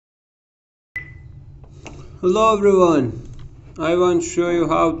Hello everyone, I want to show you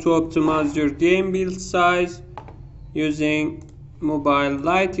how to optimize your game build size using mobile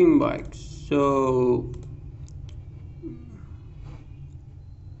lighting box. So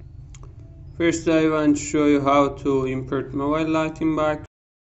first I want to show you how to import mobile lighting box.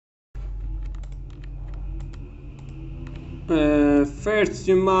 First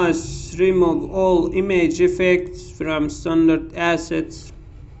you must remove all image effects from standard assets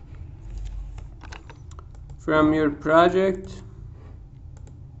from your project.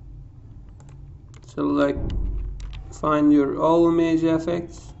 Select, find your all image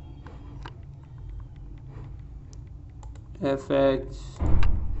effects, depth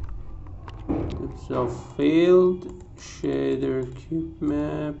of field, shader, cube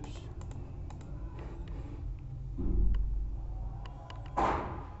maps.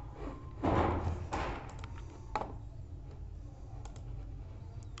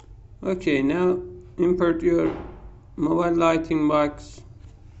 Okay, now import your mobile lighting box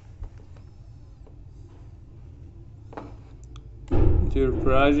into your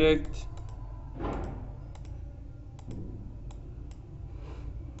project.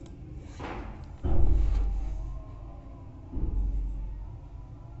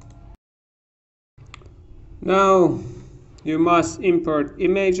 Now you must import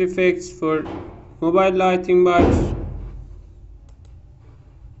image effects for mobile lighting box.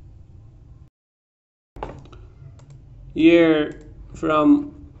 Here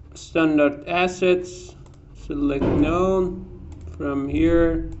from standard assets, select known. From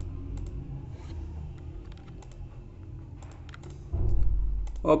here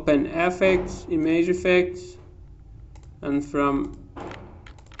open effects, image effects, and from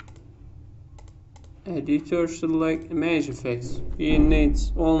editor select image effects. It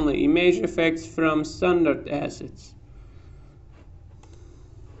needs only image effects from standard assets.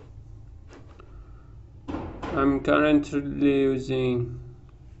 I'm currently using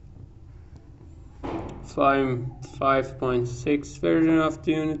 5.6 version of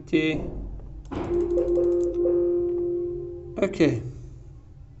the Unity. Okay.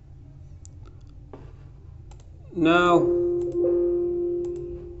 Now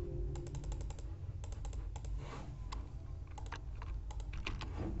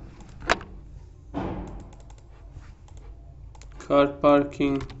car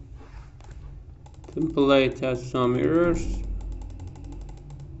parking template has some errors.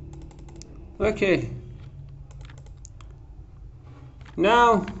 Okay.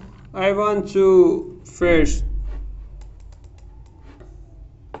 Now I want to first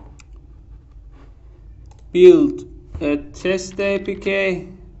build a test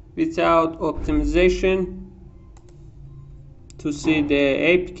APK without optimization to see the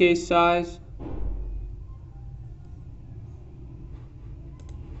APK size.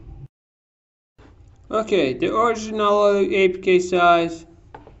 Okay, the original APK size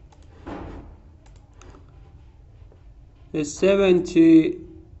is 70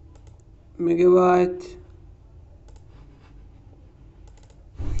 megabyte.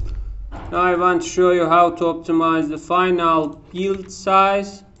 Now I want to show you how to optimize the final build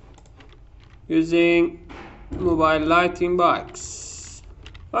size using mobile lighting box.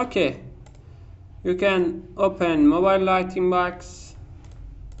 Okay, you can open mobile lighting box,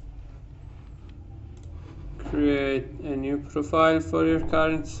 create a new profile for your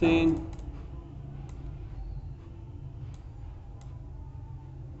current scene.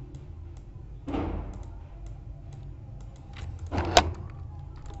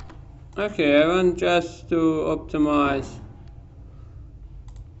 Okay, I want just to optimize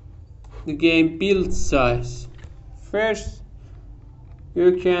the game build size. First,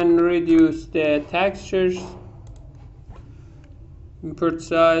 you can reduce the textures, import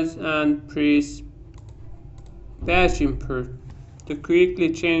size, and press batch import to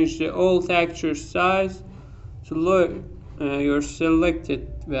quickly change the all texture size to your selected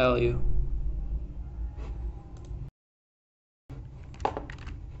value.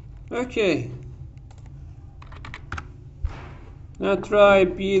 Okay, now try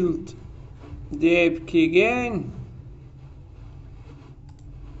build the APK again.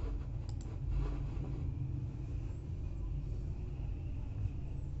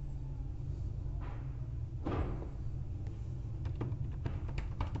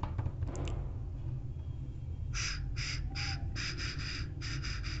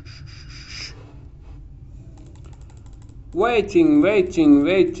 Waiting.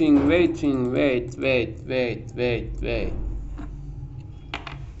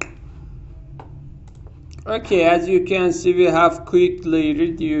 Okay, as you can see, we have quickly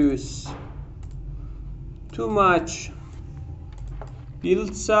reduced too much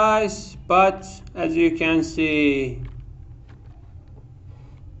build size, but as you can see,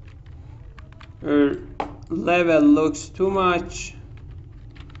 our level looks too much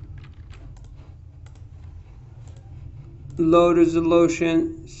low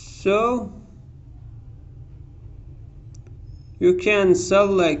resolution, so you can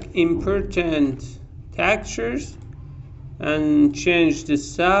select important textures and change the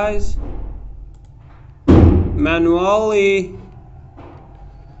size manually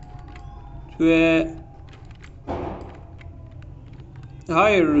to a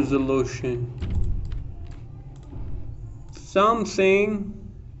higher resolution. Something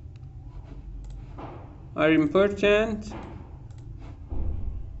are important.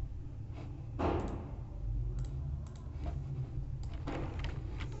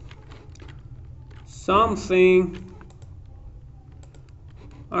 Something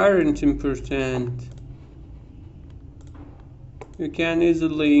aren't important. You can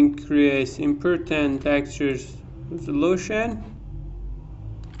easily increase important textures resolution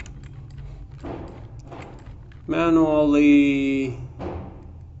manually.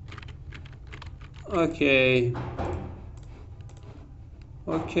 Okay,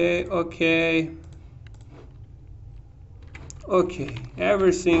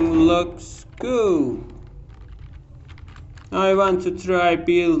 everything looks good. Now I want to try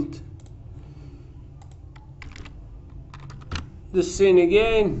build the scene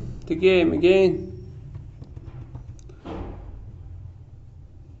again, the game again.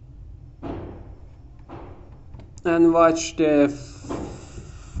 And watch the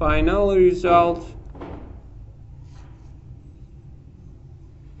final result.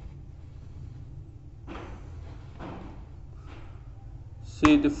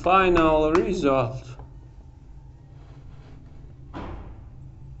 See the final result.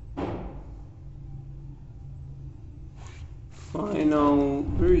 Final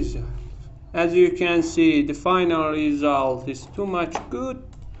result. As you can see, the final result is too much good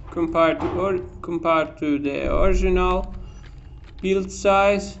compared to the original build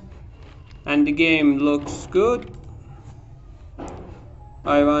size, and the game looks good.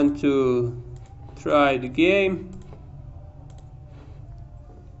 I want to try the game.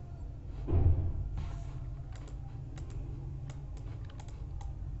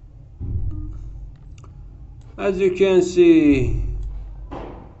 As you can see,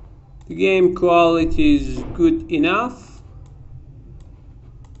 the game quality is good enough,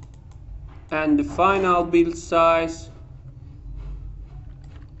 and the final build size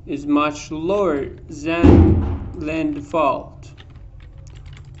is much lower than default.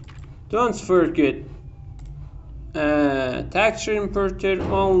 Don't forget, texture importer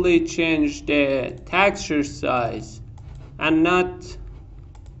only change the texture size and not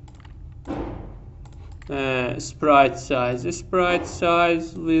sprite size. The sprite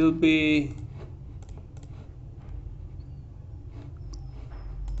size will be,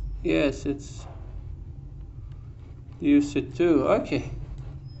 yes, it's use it too. Okay,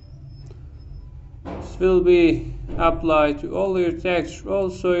 this will be applied to all your textures.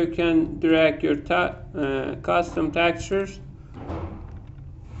 Also, you can drag your custom textures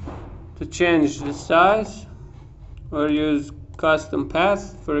to change the size, or use custom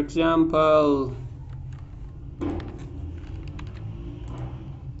path. For example,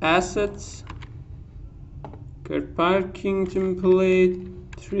 assets, car parking template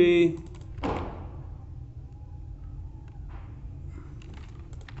 3,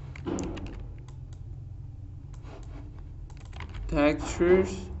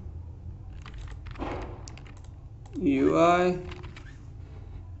 textures, UI,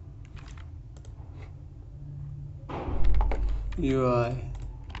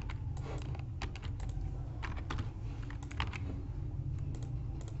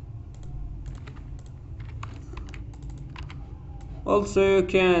 Also, you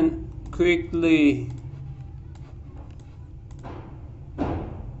can quickly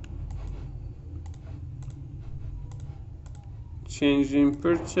change the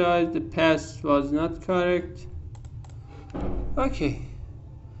import size. The path was not correct. Okay,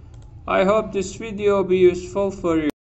 I hope this video will be useful for you.